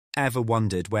Ever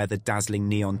wondered where the dazzling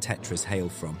Neon Tetras hail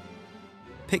from?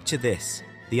 Picture this,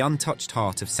 the untouched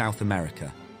heart of South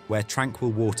America, where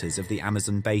tranquil waters of the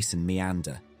Amazon basin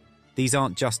meander. These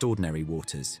aren't just ordinary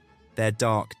waters. They're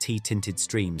dark, tea-tinted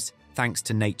streams, thanks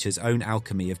to nature's own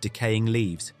alchemy of decaying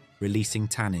leaves, releasing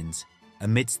tannins.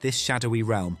 Amidst this shadowy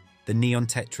realm, the Neon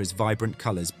Tetra's vibrant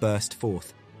colours burst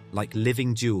forth, like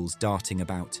living jewels darting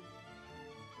about.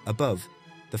 Above,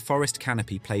 the forest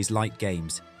canopy plays light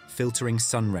games, filtering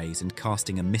sun rays and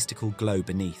casting a mystical glow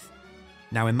beneath.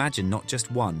 Now imagine not just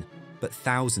one, but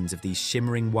thousands of these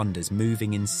shimmering wonders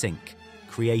moving in sync,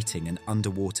 creating an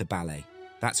underwater ballet.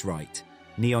 That's right,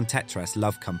 Neon Tetras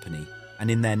love company,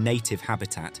 and in their native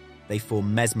habitat, they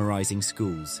form mesmerizing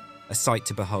schools, a sight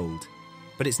to behold.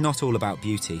 But it's not all about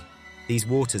beauty. These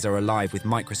waters are alive with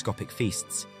microscopic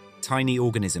feasts, tiny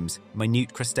organisms,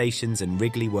 minute crustaceans and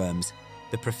wriggly worms,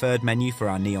 the preferred menu for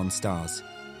our neon stars.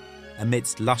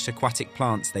 Amidst lush aquatic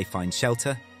plants, they find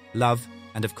shelter, love,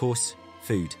 and of course,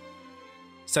 food.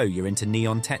 So you're into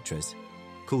Neon Tetras?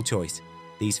 Cool choice.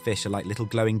 These fish are like little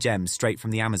glowing gems straight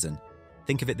from the Amazon.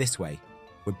 Think of it this way.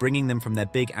 We're bringing them from their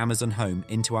big Amazon home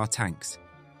into our tanks.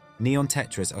 Neon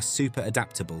Tetras are super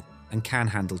adaptable and can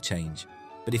handle change.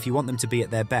 But if you want them to be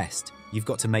at their best, you've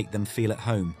got to make them feel at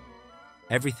home.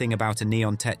 Everything about a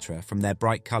Neon Tetra, from their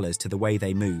bright colours to the way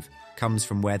they move, comes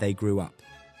from where they grew up.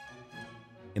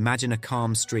 Imagine a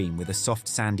calm stream with a soft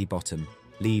sandy bottom,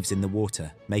 leaves in the water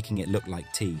making it look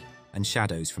like tea, and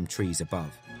shadows from trees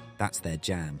above. That's their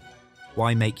jam.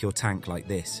 Why make your tank like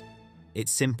this?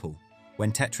 It's simple.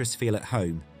 When Tetras feel at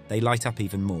home, they light up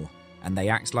even more, and they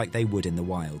act like they would in the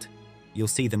wild. You'll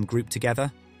see them group together,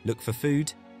 look for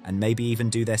food, and maybe even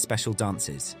do their special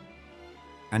dances.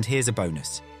 And here's a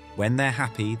bonus. When they're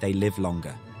happy, they live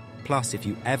longer. Plus, if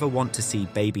you ever want to see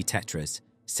baby Tetras,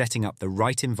 setting up the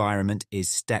right environment is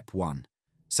step one.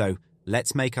 So,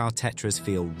 let's make our Tetras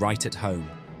feel right at home.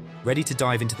 Ready to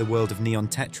dive into the world of Neon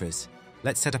Tetras?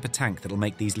 Let's set up a tank that'll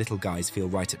make these little guys feel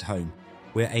right at home.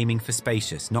 We're aiming for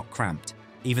spacious, not cramped.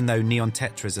 Even though Neon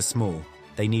Tetras are small,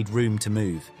 they need room to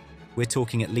move. We're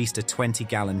talking at least a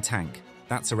 20-gallon tank.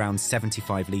 That's around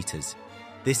 75 litres.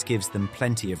 This gives them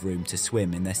plenty of room to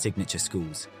swim in their signature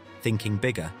schools. Thinking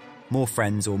bigger, more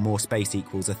friends or more space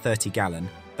equals a 30-gallon,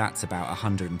 that's about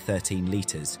 113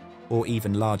 litres, or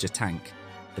even larger tank.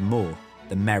 The more,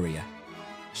 the merrier.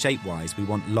 Shape-wise, we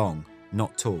want long,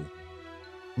 not tall.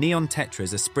 Neon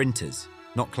Tetras are sprinters,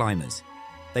 not climbers.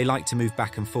 They like to move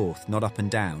back and forth, not up and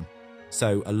down.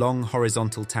 So a long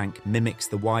horizontal tank mimics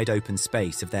the wide open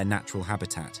space of their natural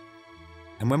habitat.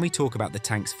 And when we talk about the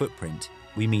tank's footprint,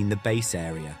 we mean the base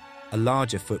area. A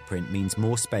larger footprint means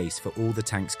more space for all the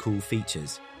tank's cool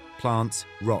features, plants,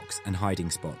 rocks, and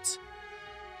hiding spots.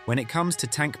 When it comes to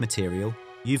tank material,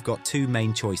 you've got two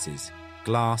main choices,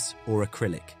 glass or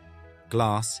acrylic.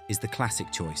 Glass is the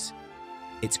classic choice.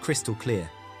 It's crystal clear,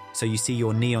 so you see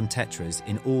your Neon Tetras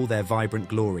in all their vibrant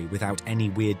glory without any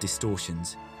weird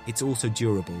distortions. It's also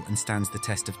durable and stands the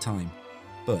test of time.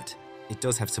 But it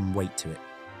does have some weight to it.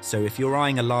 So if you're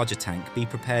eyeing a larger tank, be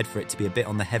prepared for it to be a bit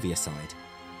on the heavier side.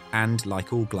 And,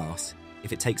 like all glass,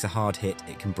 if it takes a hard hit,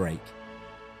 it can break.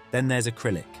 Then there's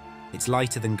acrylic. It's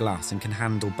lighter than glass and can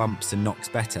handle bumps and knocks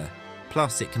better.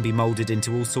 Plus, it can be moulded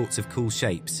into all sorts of cool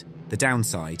shapes. The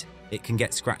downside, it can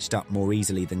get scratched up more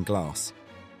easily than glass.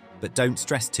 But don't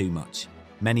stress too much.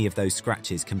 Many of those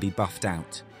scratches can be buffed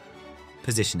out.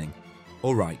 Positioning.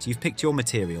 All right, you've picked your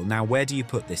material. Now where do you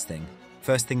put this thing?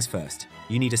 First things first,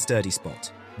 you need a sturdy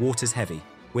spot. Water's heavy.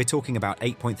 We're talking about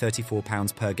 8.34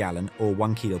 pounds per gallon or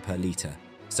 1 kilo per litre.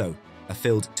 So, a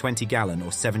filled 20-gallon or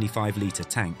 75-litre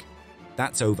tank,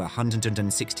 that's over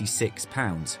 166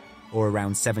 pounds or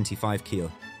around 75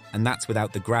 kilo. And that's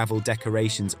without the gravel,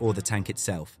 decorations or the tank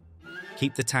itself.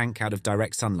 Keep the tank out of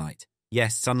direct sunlight.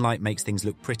 Yes, sunlight makes things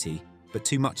look pretty, but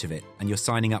too much of it and you're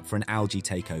signing up for an algae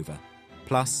takeover.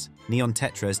 Plus, Neon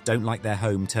Tetras don't like their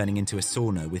home turning into a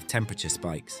sauna with temperature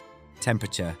spikes.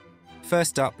 Temperature.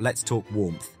 First up, let's talk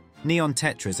warmth. Neon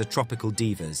Tetras are tropical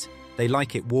divas. They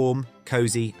like it warm,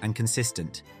 cozy, and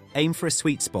consistent. Aim for a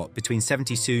sweet spot between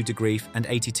 72 degrees and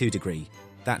 82 degrees.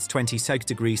 That's 26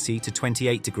 degrees C to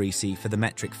 28 degrees C for the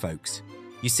metric folks.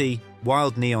 You see,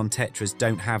 wild Neon Tetras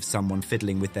don't have someone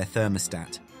fiddling with their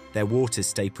thermostat. Their waters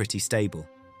stay pretty stable.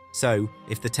 So,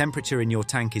 if the temperature in your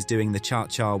tank is doing the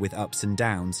cha-cha with ups and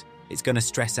downs, it's going to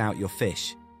stress out your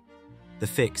fish. The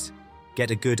fix: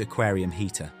 get a good aquarium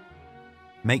heater.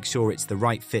 Make sure it's the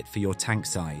right fit for your tank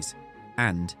size.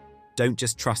 And don't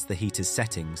just trust the heater's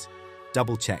settings.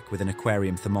 Double check with an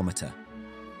aquarium thermometer.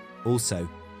 Also,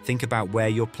 think about where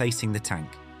you're placing the tank.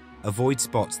 Avoid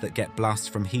spots that get blasts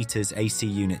from heaters, AC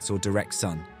units or direct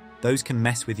sun. Those can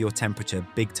mess with your temperature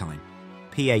big time.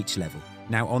 pH level.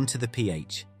 Now on to the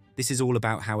pH. This is all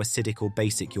about how acidic or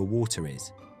basic your water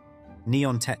is.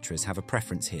 Neon Tetras have a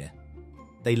preference here.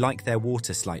 They like their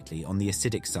water slightly on the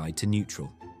acidic side to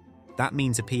neutral. That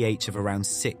means a pH of around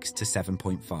 6 to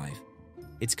 7.5.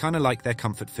 It's kind of like their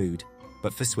comfort food,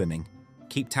 but for swimming.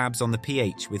 Keep tabs on the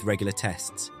pH with regular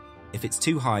tests. If it's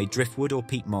too high, driftwood or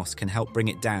peat moss can help bring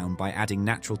it down by adding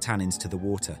natural tannins to the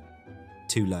water.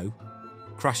 Too low?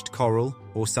 Crushed coral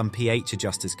or some pH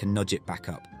adjusters can nudge it back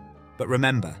up. But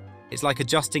remember, it's like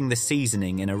adjusting the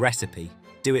seasoning in a recipe.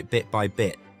 Do it bit by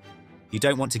bit. You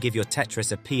don't want to give your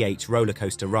Tetras a pH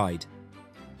rollercoaster ride.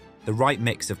 The right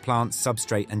mix of plants,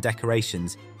 substrate and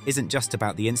decorations isn't just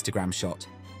about the Instagram shot.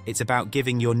 It's about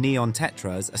giving your Neon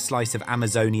Tetras a slice of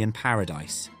Amazonian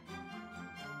paradise.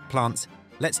 Plants,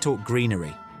 let's talk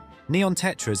greenery. Neon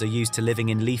Tetras are used to living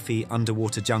in leafy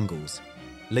underwater jungles.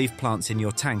 Leaf plants in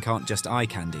your tank aren't just eye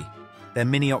candy. They're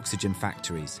mini oxygen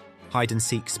factories,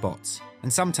 hide-and-seek spots,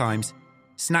 and sometimes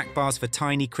snack bars for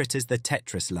tiny critters the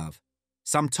Tetras love.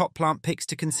 Some top plant picks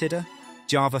to consider: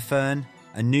 Java fern,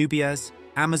 anubias,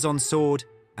 Amazon sword,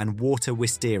 and water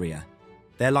wisteria.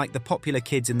 They're like the popular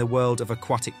kids in the world of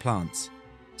aquatic plants.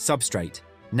 Substrate.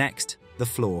 Next, the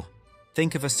floor.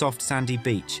 Think of a soft sandy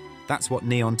beach. That's what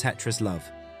Neon Tetras love.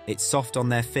 It's soft on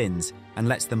their fins and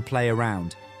lets them play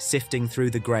around, sifting through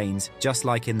the grains just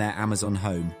like in their Amazon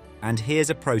home. And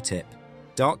here's a pro tip.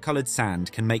 Dark-coloured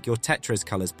sand can make your Tetras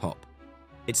colours pop.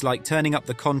 It's like turning up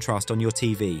the contrast on your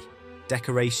TV.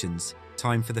 Decorations.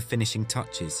 Time for the finishing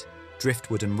touches.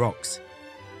 Driftwood and rocks.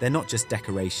 They're not just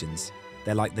decorations.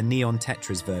 They're like the Neon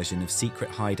Tetras version of secret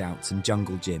hideouts and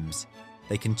jungle gyms.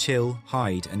 They can chill,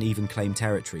 hide, and even claim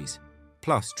territories.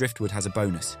 Plus, driftwood has a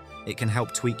bonus. It can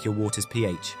help tweak your water's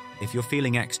pH. If you're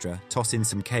feeling extra, toss in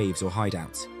some caves or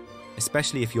hideouts.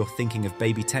 Especially if you're thinking of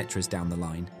baby Tetras down the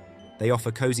line. They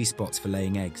offer cozy spots for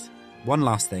laying eggs. One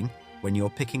last thing, when you're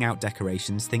picking out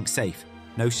decorations, think safe.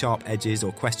 No sharp edges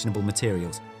or questionable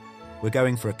materials. We're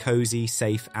going for a cozy,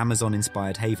 safe,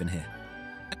 Amazon-inspired haven here.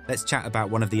 Let's chat about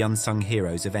one of the unsung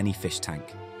heroes of any fish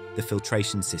tank, the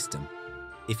filtration system.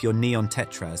 If your Neon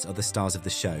Tetras are the stars of the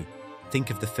show, think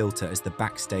of the filter as the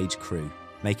backstage crew,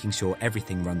 making sure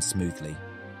everything runs smoothly.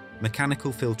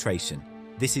 Mechanical filtration.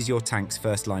 This is your tank's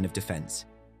first line of defense.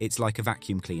 It's like a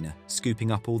vacuum cleaner,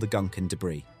 scooping up all the gunk and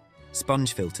debris.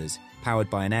 Sponge filters, powered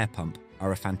by an air pump,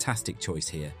 are a fantastic choice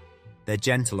here. They're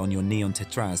gentle on your Neon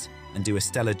Tetras and do a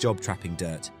stellar job trapping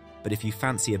dirt, but if you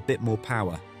fancy a bit more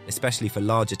power, especially for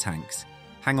larger tanks,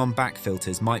 hang-on back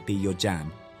filters might be your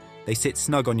jam. They sit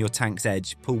snug on your tank's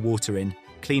edge, pull water in,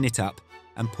 clean it up,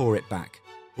 and pour it back,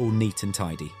 all neat and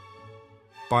tidy.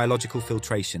 Biological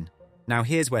filtration. Now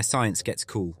here's where science gets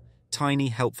cool. Tiny,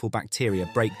 helpful bacteria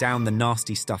break down the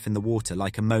nasty stuff in the water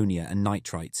like ammonia and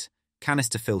nitrites.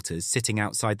 Canister filters sitting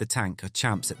outside the tank are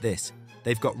champs at this.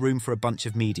 They've got room for a bunch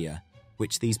of media,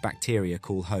 which these bacteria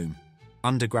call home.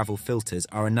 Undergravel filters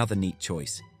are another neat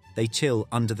choice. They chill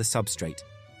under the substrate,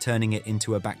 turning it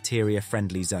into a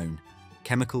bacteria-friendly zone.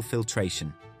 Chemical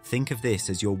filtration. Think of this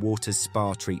as your water's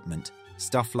spa treatment.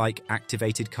 Stuff like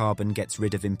activated carbon gets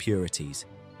rid of impurities,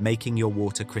 making your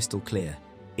water crystal clear.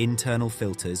 Internal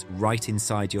filters right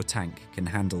inside your tank can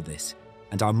handle this.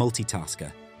 And our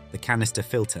multitasker, the canister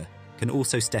filter, can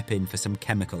also step in for some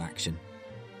chemical action.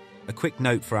 A quick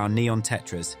note for our Neon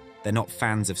Tetras, they're not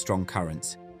fans of strong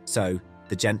currents. So,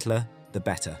 the gentler, the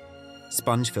better.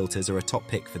 Sponge filters are a top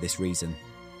pick for this reason.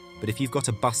 But if you've got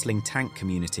a bustling tank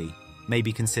community,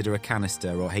 maybe consider a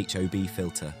canister or HOB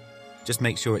filter. Just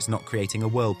make sure it's not creating a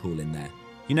whirlpool in there.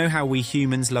 You know how we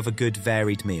humans love a good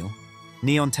varied meal?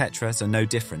 Neon Tetras are no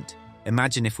different.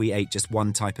 Imagine if we ate just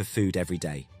one type of food every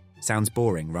day. Sounds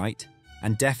boring, right?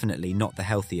 And definitely not the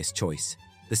healthiest choice.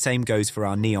 The same goes for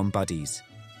our neon buddies.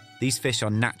 These fish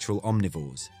are natural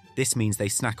omnivores. This means they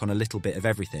snack on a little bit of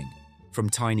everything, from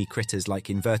tiny critters like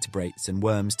invertebrates and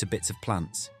worms to bits of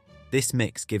plants. This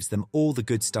mix gives them all the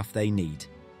good stuff they need: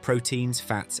 proteins,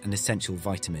 fats, and essential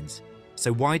vitamins.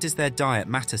 So why does their diet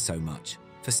matter so much?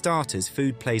 For starters,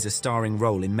 food plays a starring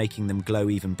role in making them glow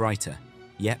even brighter.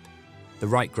 Yep, the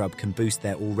right grub can boost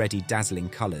their already dazzling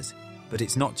colours, but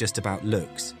it's not just about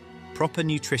looks. Proper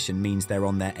nutrition means they're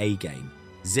on their A game,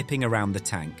 zipping around the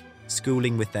tank,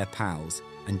 schooling with their pals,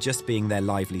 and just being their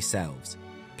lively selves.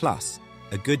 Plus,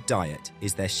 a good diet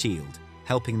is their shield,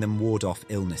 helping them ward off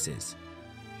illnesses.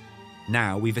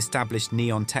 Now we've established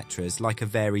Neon Tetras like a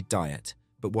varied diet,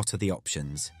 but what are the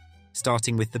options?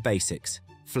 Starting with the basics,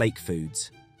 flake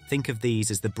foods. Think of these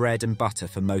as the bread and butter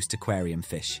for most aquarium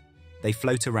fish. They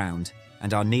float around,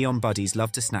 and our neon buddies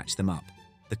love to snatch them up.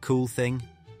 The cool thing?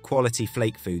 Quality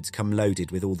flake foods come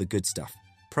loaded with all the good stuff.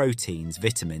 proteins,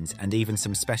 vitamins, and even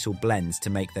some special blends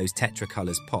to make those Tetra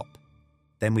colours pop.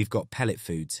 Then we've got pellet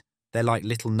foods. They're like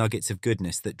little nuggets of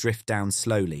goodness that drift down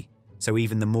slowly, so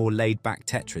even the more laid-back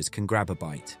Tetras can grab a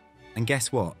bite. And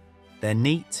guess what? They're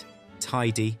neat,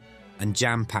 tidy, and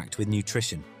jam-packed with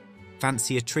nutrition.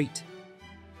 Fancy a treat?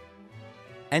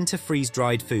 Enter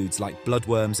freeze-dried foods like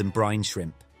bloodworms and brine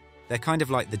shrimp. They're kind of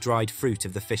like the dried fruit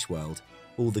of the fish world,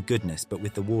 all the goodness but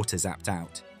with the water zapped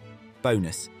out.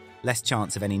 Bonus, less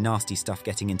chance of any nasty stuff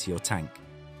getting into your tank.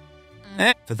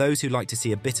 For those who like to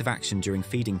see a bit of action during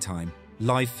feeding time,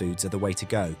 live foods are the way to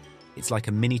go. It's like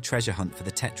a mini treasure hunt for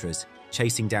the Tetras,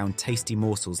 chasing down tasty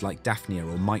morsels like Daphnia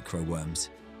or microworms.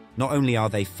 Not only are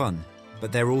they fun,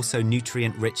 but they're also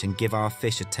nutrient-rich and give our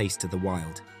fish a taste of the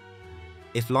wild.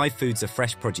 If live foods are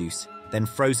fresh produce, then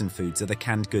frozen foods are the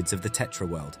canned goods of the Tetra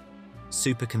world.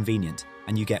 Super convenient,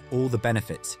 and you get all the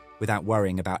benefits without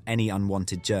worrying about any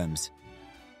unwanted germs.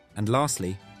 And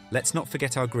lastly, let's not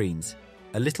forget our greens.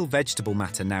 A little vegetable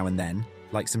matter now and then,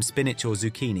 like some spinach or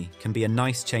zucchini, can be a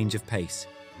nice change of pace.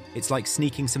 It's like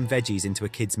sneaking some veggies into a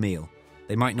kid's meal.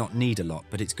 They might not need a lot,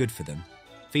 but it's good for them.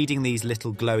 Feeding these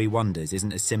little glowy wonders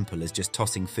isn't as simple as just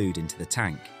tossing food into the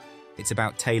tank. It's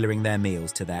about tailoring their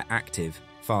meals to their active,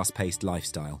 fast-paced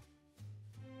lifestyle.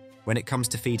 When it comes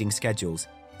to feeding schedules,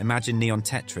 imagine Neon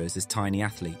Tetras as tiny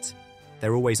athletes.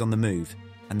 They're always on the move,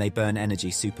 and they burn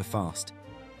energy super fast.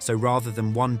 So rather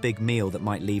than one big meal that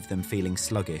might leave them feeling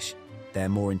sluggish, they're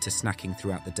more into snacking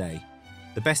throughout the day.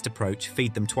 The best approach,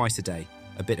 feed them twice a day,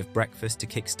 a bit of breakfast to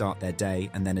kickstart their day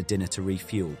and then a dinner to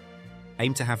refuel.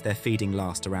 Aim to have their feeding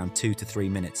last around 2 to 3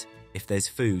 minutes. If there's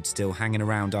food still hanging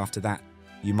around after that,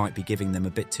 you might be giving them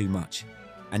a bit too much.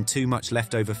 And too much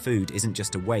leftover food isn't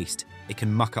just a waste, it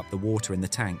can muck up the water in the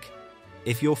tank.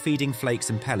 If you're feeding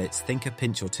flakes and pellets, think a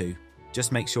pinch or two.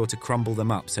 Just make sure to crumble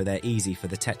them up so they're easy for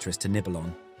the Tetras to nibble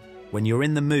on. When you're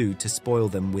in the mood to spoil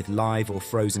them with live or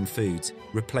frozen foods,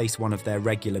 replace one of their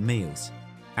regular meals.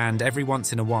 And every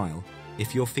once in a while,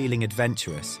 if you're feeling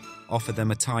adventurous, offer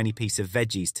them a tiny piece of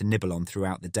veggies to nibble on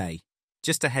throughout the day.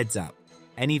 Just a heads up,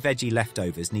 any veggie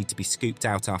leftovers need to be scooped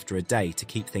out after a day to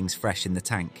keep things fresh in the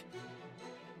tank.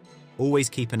 Always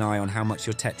keep an eye on how much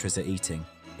your Tetras are eating.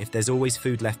 If there's always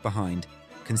food left behind,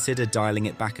 consider dialing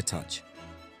it back a touch.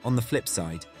 On the flip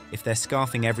side, if they're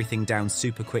scarfing everything down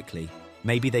super quickly,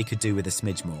 maybe they could do with a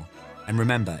smidge more. And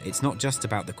remember, it's not just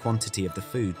about the quantity of the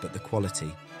food, but the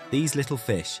quality. These little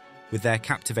fish, with their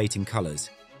captivating colours,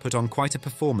 put on quite a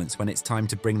performance when it's time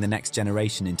to bring the next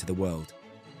generation into the world.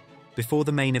 Before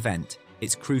the main event,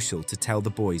 it's crucial to tell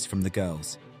the boys from the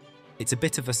girls. It's a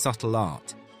bit of a subtle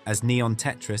art, as Neon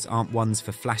Tetras aren't ones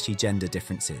for flashy gender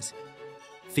differences.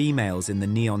 Females in the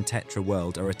Neon Tetra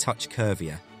world are a touch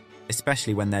curvier,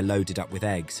 especially when they're loaded up with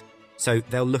eggs, so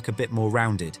they'll look a bit more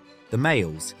rounded. The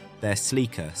males, they're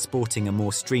sleeker, sporting a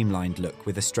more streamlined look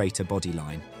with a straighter body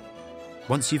line.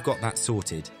 Once you've got that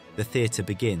sorted, the theatre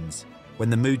begins. When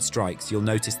the mood strikes, you'll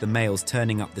notice the males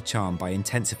turning up the charm by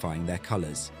intensifying their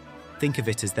colours. Think of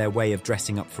it as their way of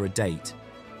dressing up for a date.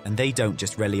 And they don't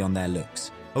just rely on their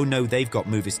looks. Oh no, they've got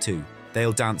movers too.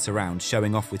 They'll dance around,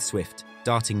 showing off with swift,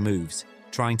 darting moves,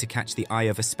 trying to catch the eye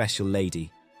of a special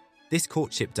lady. This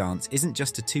courtship dance isn't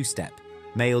just a two-step.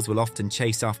 Males will often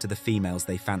chase after the females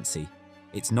they fancy.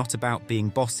 It's not about being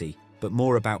bossy, but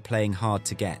more about playing hard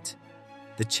to get.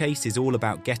 The chase is all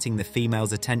about getting the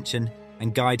female's attention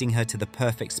and guiding her to the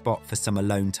perfect spot for some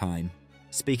alone time.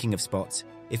 Speaking of spots,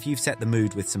 if you've set the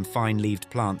mood with some fine-leaved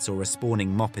plants or a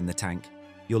spawning mop in the tank,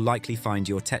 you'll likely find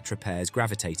your Tetra pairs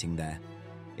gravitating there.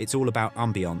 It's all about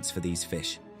ambience for these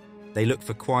fish. They look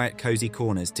for quiet, cozy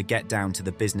corners to get down to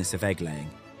the business of egg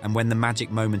laying, and when the magic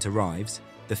moment arrives,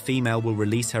 the female will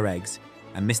release her eggs,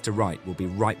 and Mr. Right will be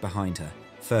right behind her,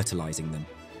 fertilizing them.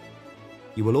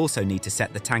 You will also need to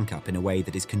set the tank up in a way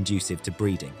that is conducive to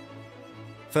breeding.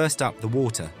 First up, the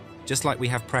water. Just like we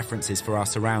have preferences for our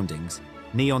surroundings,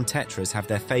 Neon Tetras have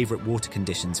their favorite water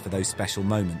conditions for those special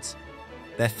moments.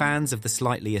 They're fans of the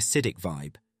slightly acidic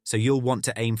vibe, so you'll want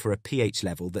to aim for a pH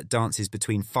level that dances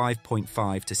between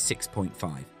 5.5 to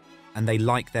 6.5. And they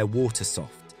like their water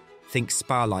soft, think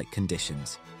spa-like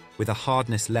conditions, with a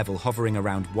hardness level hovering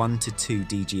around 1 to 2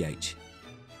 dGH.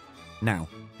 Now,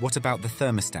 what about the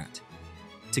thermostat?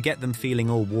 To get them feeling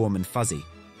all warm and fuzzy,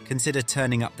 consider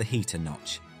turning up the heat a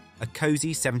notch. A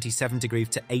cozy 77 degree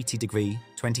to 80 degree,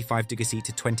 25 degree C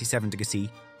to 27 degree C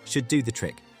should do the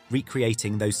trick,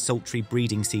 recreating those sultry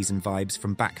breeding season vibes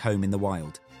from back home in the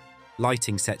wild.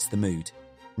 Lighting sets the mood.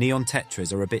 Neon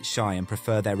Tetras are a bit shy and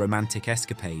prefer their romantic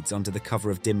escapades under the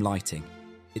cover of dim lighting.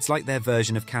 It's like their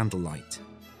version of candlelight.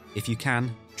 If you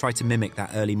can, try to mimic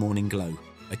that early morning glow.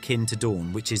 akin to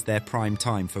dawn, which is their prime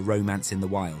time for romance in the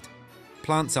wild.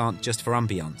 Plants aren't just for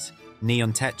ambience.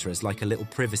 Neon Tetras like a little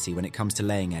privacy when it comes to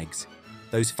laying eggs.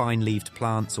 Those fine-leaved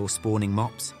plants or spawning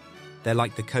mops, they're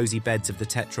like the cozy beds of the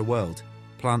Tetra world.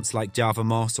 Plants like Java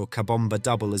moss or kabomba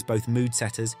double as both mood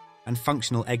setters and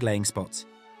functional egg-laying spots.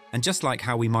 And just like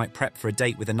how we might prep for a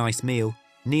date with a nice meal,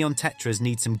 Neon Tetras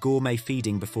need some gourmet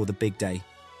feeding before the big day.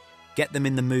 Get them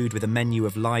in the mood with a menu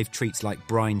of live treats like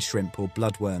brine shrimp or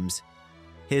bloodworms.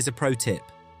 Here's a pro tip.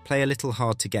 Play a little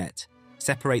hard to get.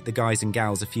 Separate the guys and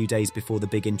gals a few days before the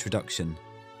big introduction.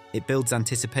 It builds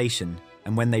anticipation,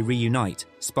 and when they reunite,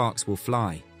 sparks will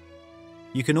fly.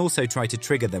 You can also try to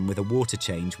trigger them with a water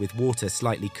change with water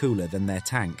slightly cooler than their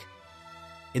tank.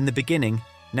 In the beginning,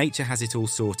 nature has it all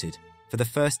sorted. For the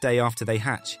first day after they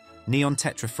hatch, Neon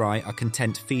Tetra fry are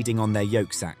content feeding on their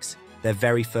yolk sacs, their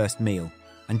very first meal.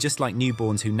 And just like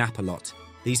newborns who nap a lot,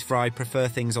 these fry prefer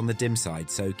things on the dim side,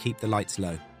 so keep the lights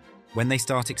low. When they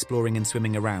start exploring and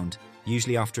swimming around,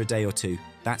 usually after a day or two,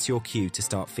 that's your cue to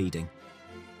start feeding.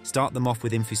 Start them off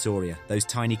with infusoria, those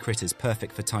tiny critters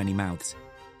perfect for tiny mouths.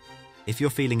 If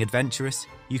you're feeling adventurous,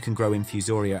 you can grow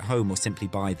infusoria at home or simply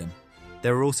buy them.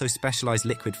 There are also specialised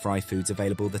liquid fry foods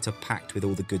available that are packed with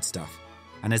all the good stuff.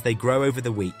 And as they grow over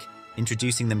the week,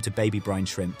 introducing them to baby brine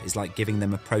shrimp is like giving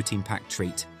them a protein-packed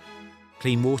treat.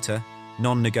 Clean water,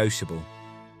 non-negotiable.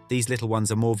 These little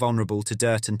ones are more vulnerable to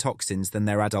dirt and toxins than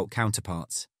their adult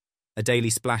counterparts. A daily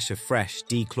splash of fresh,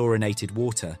 dechlorinated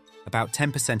water, about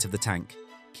 10% of the tank,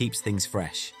 keeps things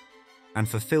fresh. And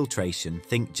for filtration,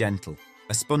 think gentle.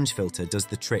 A sponge filter does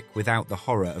the trick without the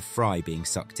horror of fry being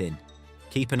sucked in.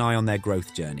 Keep an eye on their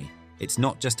growth journey. It's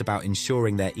not just about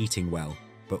ensuring they're eating well,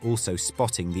 but also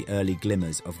spotting the early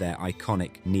glimmers of their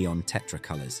iconic Neon Tetra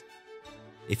colours.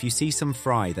 If you see some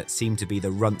fry that seem to be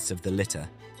the runts of the litter,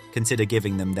 consider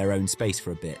giving them their own space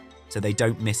for a bit so they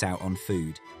don't miss out on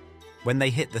food. When they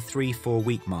hit the 3-4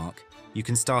 week mark, you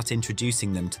can start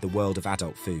introducing them to the world of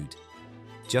adult food.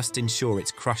 Just ensure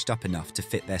it's crushed up enough to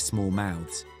fit their small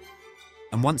mouths.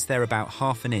 And once they're about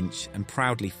 ½ an inch and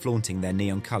proudly flaunting their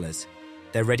neon colours,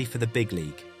 they're ready for the big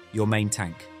league, your main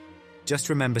tank. Just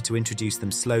remember to introduce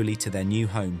them slowly to their new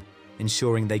home,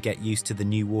 ensuring they get used to the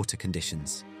new water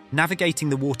conditions. Navigating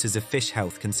the waters of fish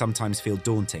health can sometimes feel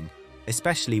daunting,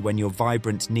 especially when your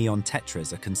vibrant Neon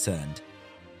Tetras are concerned.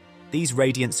 These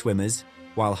radiant swimmers,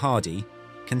 while hardy,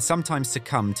 can sometimes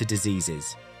succumb to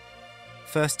diseases.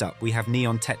 First up, we have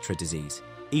Neon Tetra disease.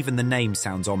 Even the name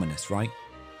sounds ominous, right?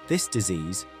 This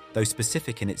disease, though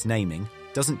specific in its naming,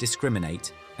 doesn't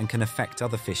discriminate and can affect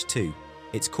other fish too.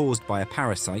 It's caused by a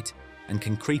parasite and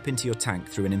can creep into your tank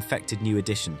through an infected new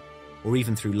addition, or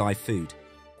even through live food.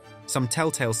 Some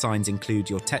telltale signs include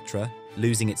your tetra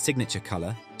losing its signature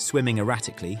colour, swimming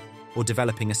erratically, or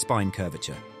developing a spine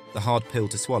curvature, the hard pill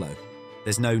to swallow.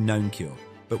 There's no known cure,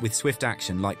 but with swift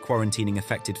action like quarantining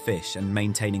affected fish and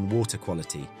maintaining water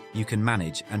quality, you can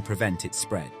manage and prevent its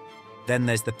spread. Then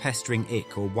there's the pestering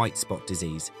ick or white spot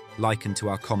disease, likened to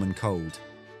our common cold.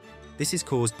 This is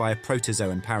caused by a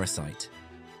protozoan parasite.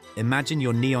 Imagine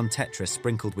your Neon Tetra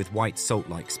sprinkled with white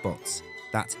salt-like spots.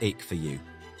 That's ick for you.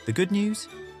 The good news?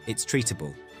 It's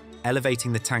treatable.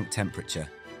 Elevating the tank temperature,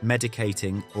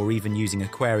 medicating, or even using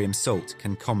aquarium salt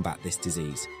can combat this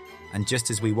disease. And just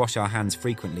as we wash our hands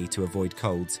frequently to avoid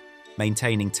colds,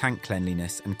 maintaining tank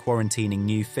cleanliness and quarantining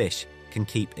new fish can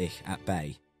keep ick at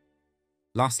bay.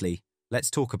 Lastly, let's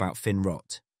talk about fin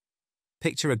rot.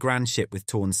 Picture a grand ship with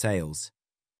torn sails.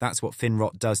 That's what fin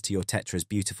rot does to your tetra's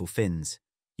beautiful fins.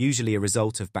 Usually a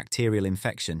result of bacterial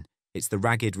infection, it's the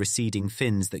ragged, receding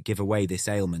fins that give away this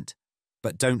ailment.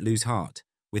 But don't lose heart.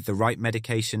 With the right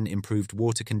medication, improved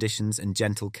water conditions, and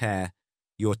gentle care,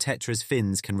 your tetra's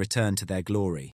fins can return to their glory.